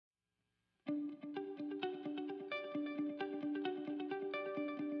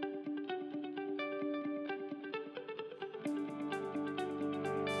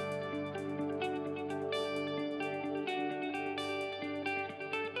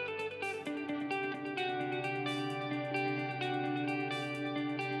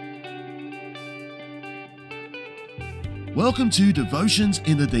Welcome to Devotions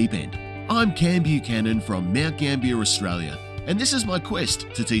in the Deep End. I'm Cam Buchanan from Mount Gambier, Australia, and this is my quest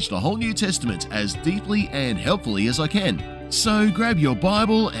to teach the whole New Testament as deeply and helpfully as I can. So grab your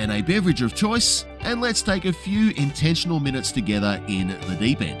Bible and a beverage of choice, and let's take a few intentional minutes together in the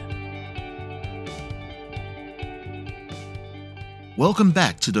deep end. Welcome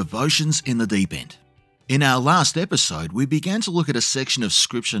back to Devotions in the Deep End. In our last episode, we began to look at a section of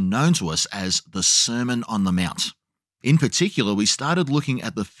scripture known to us as the Sermon on the Mount. In particular, we started looking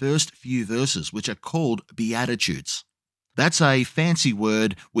at the first few verses, which are called Beatitudes. That's a fancy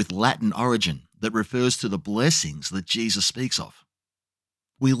word with Latin origin that refers to the blessings that Jesus speaks of.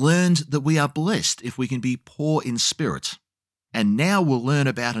 We learned that we are blessed if we can be poor in spirit, and now we'll learn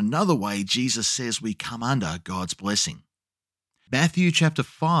about another way Jesus says we come under God's blessing. Matthew chapter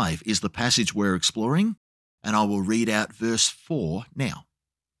 5 is the passage we're exploring, and I will read out verse 4 now.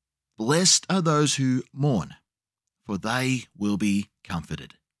 Blessed are those who mourn, for they will be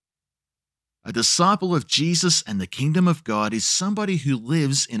comforted. A disciple of Jesus and the kingdom of God is somebody who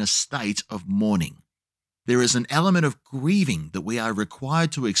lives in a state of mourning. There is an element of grieving that we are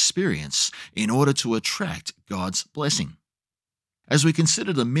required to experience in order to attract God's blessing. As we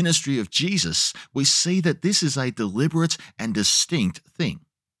consider the ministry of Jesus, we see that this is a deliberate and distinct thing.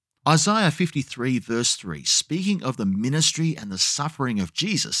 Isaiah 53 verse 3, speaking of the ministry and the suffering of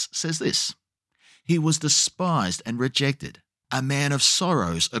Jesus, says this: He was despised and rejected, a man of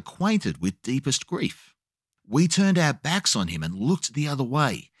sorrows, acquainted with deepest grief. We turned our backs on him and looked the other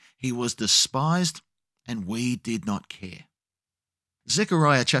way. He was despised, and we did not care.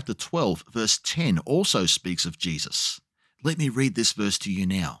 Zechariah chapter 12 verse 10 also speaks of Jesus. Let me read this verse to you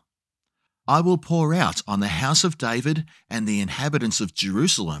now. I will pour out on the house of David and the inhabitants of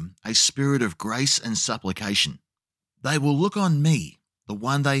Jerusalem a spirit of grace and supplication. They will look on me, the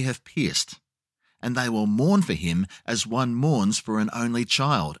one they have pierced, and they will mourn for him as one mourns for an only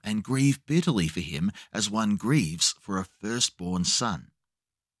child, and grieve bitterly for him as one grieves for a firstborn son.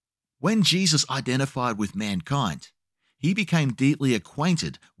 When Jesus identified with mankind, he became deeply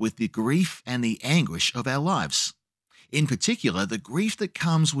acquainted with the grief and the anguish of our lives. In particular, the grief that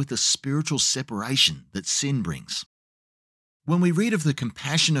comes with the spiritual separation that sin brings. When we read of the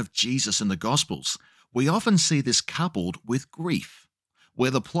compassion of Jesus in the Gospels, we often see this coupled with grief,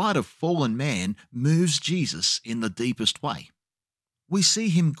 where the plight of fallen man moves Jesus in the deepest way. We see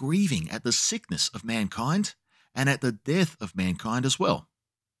him grieving at the sickness of mankind and at the death of mankind as well.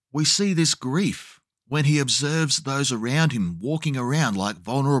 We see this grief when he observes those around him walking around like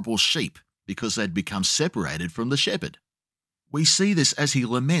vulnerable sheep because they'd become separated from the shepherd. We see this as he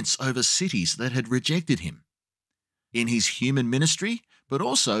laments over cities that had rejected him, in his human ministry, but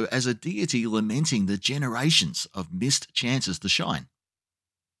also as a deity lamenting the generations of missed chances to shine.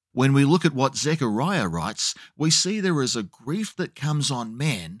 When we look at what Zechariah writes, we see there is a grief that comes on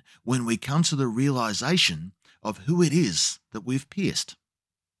man when we come to the realization of who it is that we've pierced.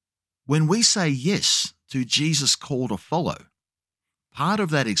 When we say yes to Jesus' call to follow, part of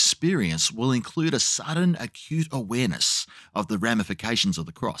that experience will include a sudden acute awareness of the ramifications of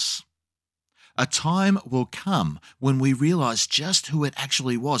the cross. A time will come when we realize just who it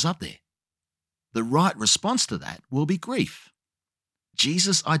actually was up there. The right response to that will be grief.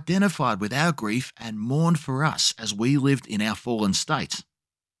 Jesus identified with our grief and mourned for us as we lived in our fallen state,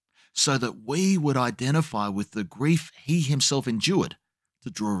 so that we would identify with the grief he himself endured to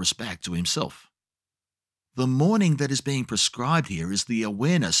draw us back to himself. The mourning that is being prescribed here is the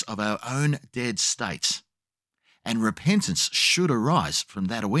awareness of our own dead state, and repentance should arise from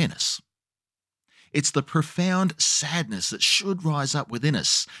that awareness. It's the profound sadness that should rise up within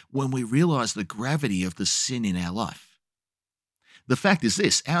us when we realize the gravity of the sin in our life. The fact is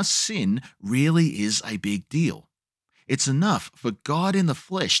this: our sin really is a big deal. It's enough for God in the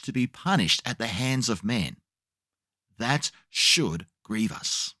flesh to be punished at the hands of man. That should grieve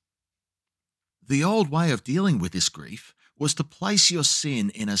us. The old way of dealing with this grief was to place your sin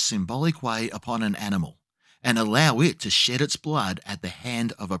in a symbolic way upon an animal and allow it to shed its blood at the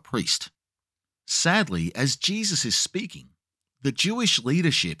hand of a priest. Sadly, as Jesus is speaking, the Jewish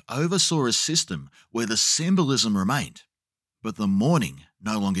leadership oversaw a system where the symbolism remained, but the mourning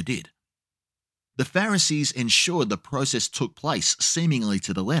no longer did. The Pharisees ensured the process took place seemingly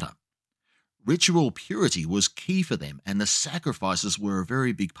to the letter. Ritual purity was key for them, and the sacrifices were a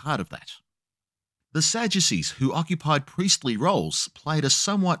very big part of that. The Sadducees, who occupied priestly roles, played a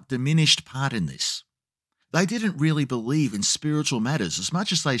somewhat diminished part in this. They didn't really believe in spiritual matters as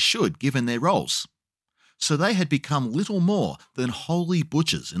much as they should given their roles, so they had become little more than holy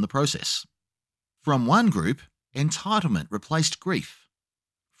butchers in the process. From one group, entitlement replaced grief.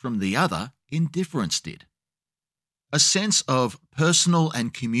 From the other, indifference did. A sense of personal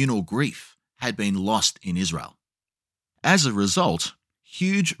and communal grief had been lost in Israel. As a result,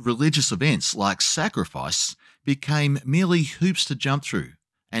 huge religious events like sacrifice became merely hoops to jump through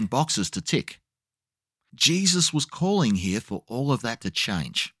and boxes to tick. Jesus was calling here for all of that to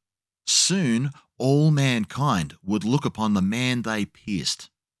change. Soon, all mankind would look upon the man they pierced.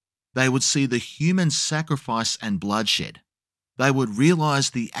 They would see the human sacrifice and bloodshed. They would realize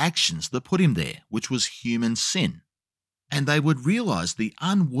the actions that put him there, which was human sin. And they would realize the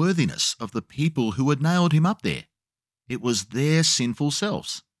unworthiness of the people who had nailed him up there. It was their sinful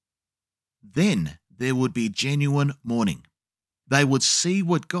selves. Then there would be genuine mourning. They would see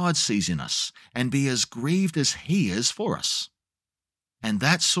what God sees in us and be as grieved as he is for us. And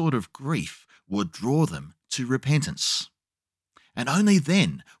that sort of grief would draw them to repentance. And only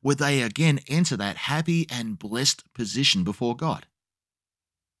then would they again enter that happy and blessed position before God.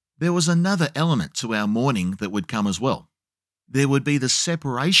 There was another element to our mourning that would come as well. There would be the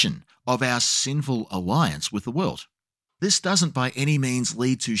separation of our sinful alliance with the world. This doesn't by any means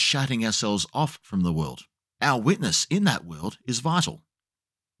lead to shutting ourselves off from the world. Our witness in that world is vital.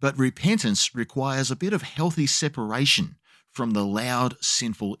 But repentance requires a bit of healthy separation from the loud,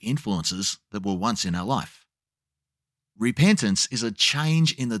 sinful influences that were once in our life. Repentance is a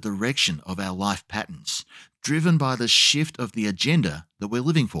change in the direction of our life patterns, driven by the shift of the agenda that we're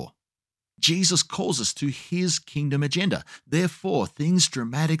living for. Jesus calls us to his kingdom agenda. Therefore, things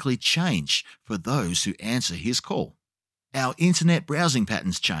dramatically change for those who answer his call. Our internet browsing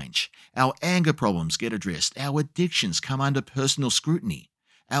patterns change. Our anger problems get addressed. Our addictions come under personal scrutiny.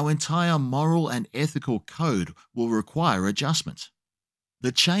 Our entire moral and ethical code will require adjustment.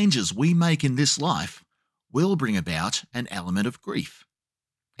 The changes we make in this life will bring about an element of grief.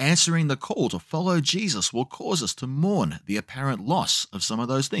 Answering the call to follow Jesus will cause us to mourn the apparent loss of some of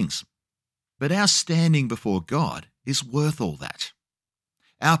those things. But our standing before God is worth all that.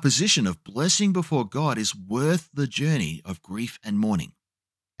 Our position of blessing before God is worth the journey of grief and mourning.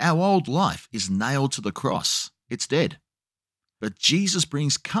 Our old life is nailed to the cross. It's dead. But Jesus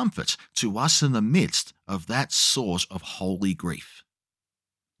brings comfort to us in the midst of that sort of holy grief.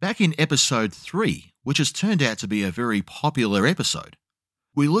 Back in episode 3, which has turned out to be a very popular episode,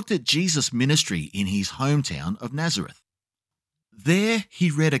 we looked at Jesus' ministry in his hometown of Nazareth. There,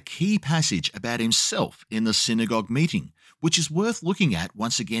 he read a key passage about himself in the synagogue meeting, which is worth looking at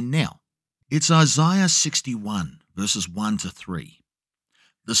once again now. It's Isaiah 61, verses 1 to 3.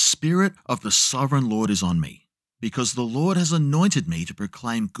 The Spirit of the Sovereign Lord is on me, because the Lord has anointed me to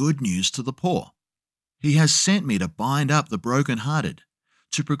proclaim good news to the poor. He has sent me to bind up the brokenhearted,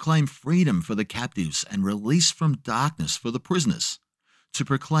 to proclaim freedom for the captives and release from darkness for the prisoners, to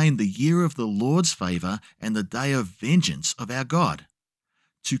proclaim the year of the Lord's favour and the day of vengeance of our God,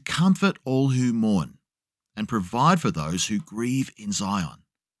 to comfort all who mourn and provide for those who grieve in Zion,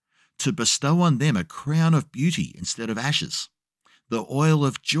 to bestow on them a crown of beauty instead of ashes, the oil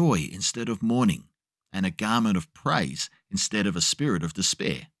of joy instead of mourning, and a garment of praise instead of a spirit of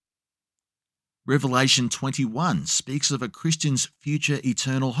despair. Revelation 21 speaks of a Christian's future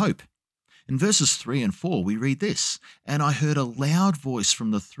eternal hope. In verses 3 and 4 we read this, "And I heard a loud voice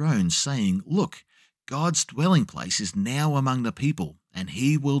from the throne saying, 'Look, God's dwelling place is now among the people, and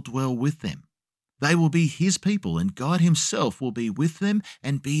he will dwell with them. They will be his people, and God himself will be with them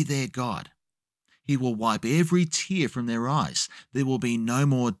and be their God. He will wipe every tear from their eyes. There will be no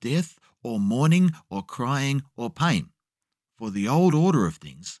more death or mourning or crying or pain, for the old order of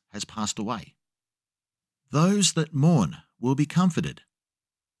things has passed away.'" Those that mourn will be comforted.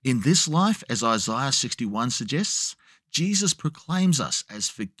 In this life, as Isaiah 61 suggests, Jesus proclaims us as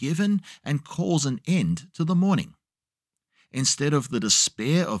forgiven and calls an end to the mourning. Instead of the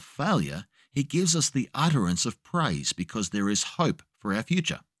despair of failure, he gives us the utterance of praise because there is hope for our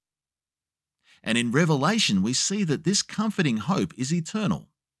future. And in Revelation, we see that this comforting hope is eternal.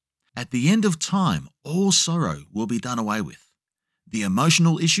 At the end of time, all sorrow will be done away with. The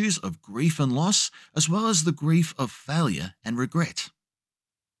emotional issues of grief and loss, as well as the grief of failure and regret.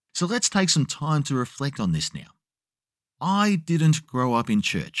 So let's take some time to reflect on this now. I didn't grow up in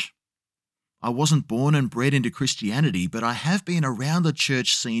church. I wasn't born and bred into Christianity, but I have been around the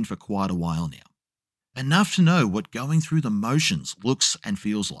church scene for quite a while now. Enough to know what going through the motions looks and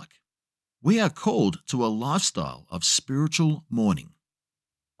feels like. We are called to a lifestyle of spiritual mourning,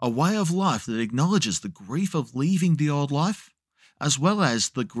 a way of life that acknowledges the grief of leaving the old life, as well as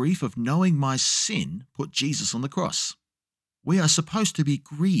the grief of knowing my sin put Jesus on the cross. We are supposed to be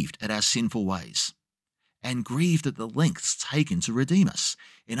grieved at our sinful ways and grieved at the lengths taken to redeem us.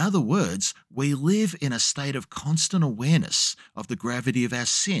 In other words, we live in a state of constant awareness of the gravity of our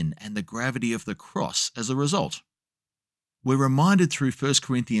sin and the gravity of the cross as a result. We're reminded through 1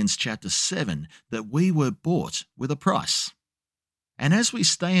 Corinthians chapter 7 that we were bought with a price. And as we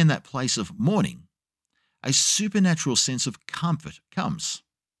stay in that place of mourning, a supernatural sense of comfort comes.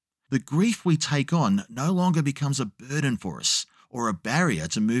 The grief we take on no longer becomes a burden for us or a barrier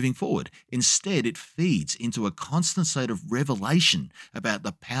to moving forward. Instead, it feeds into a constant state of revelation about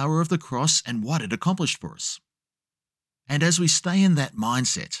the power of the cross and what it accomplished for us. And as we stay in that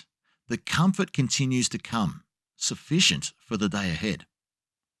mindset, the comfort continues to come, sufficient for the day ahead.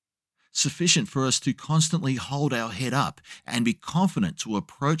 Sufficient for us to constantly hold our head up and be confident to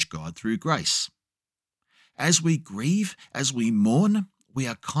approach God through grace. As we grieve, as we mourn, we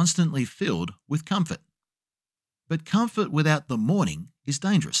are constantly filled with comfort. But comfort without the mourning is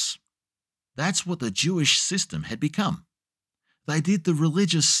dangerous. That's what the Jewish system had become. They did the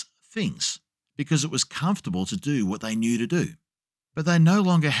religious things because it was comfortable to do what they knew to do. But they no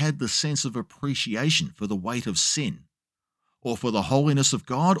longer had the sense of appreciation for the weight of sin, or for the holiness of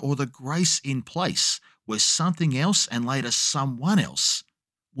God, or the grace in place where something else and later someone else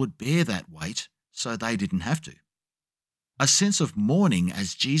would bear that weight so they didn't have to. A sense of mourning,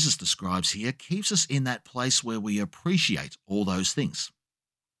 as Jesus describes here, keeps us in that place where we appreciate all those things.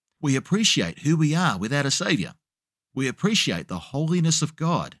 We appreciate who we are without a Saviour. We appreciate the holiness of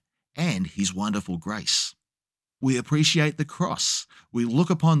God and His wonderful grace. We appreciate the cross. We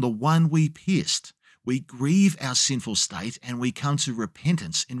look upon the one we pierced. We grieve our sinful state and we come to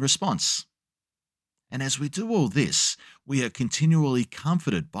repentance in response. And as we do all this, we are continually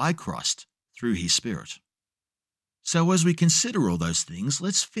comforted by Christ through His Spirit. So as we consider all those things,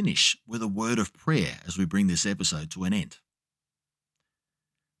 let's finish with a word of prayer as we bring this episode to an end.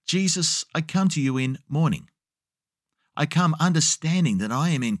 Jesus, I come to you in mourning. I come understanding that I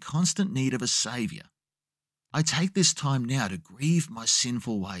am in constant need of a Saviour. I take this time now to grieve my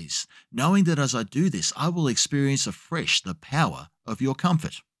sinful ways, knowing that as I do this, I will experience afresh the power of your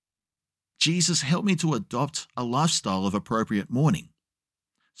comfort. Jesus, help me to adopt a lifestyle of appropriate mourning,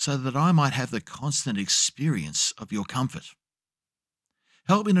 so that I might have the constant experience of your comfort.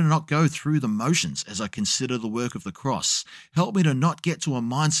 Help me to not go through the motions as I consider the work of the cross. Help me to not get to a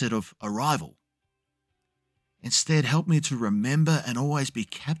mindset of arrival. Instead, help me to remember and always be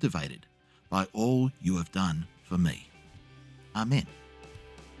captivated by all you have done for me. Amen.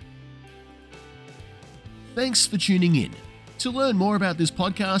 Thanks for tuning in. To learn more about this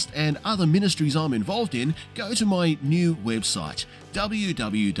podcast and other ministries I'm involved in, go to my new website,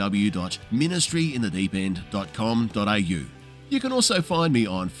 www.ministryinthedeepend.com.au. You can also find me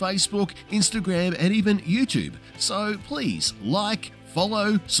on Facebook, Instagram, and even YouTube. So please like,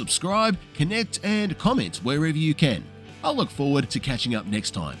 follow, subscribe, connect, and comment wherever you can. I'll look forward to catching up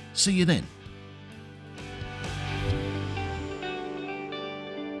next time. See you then.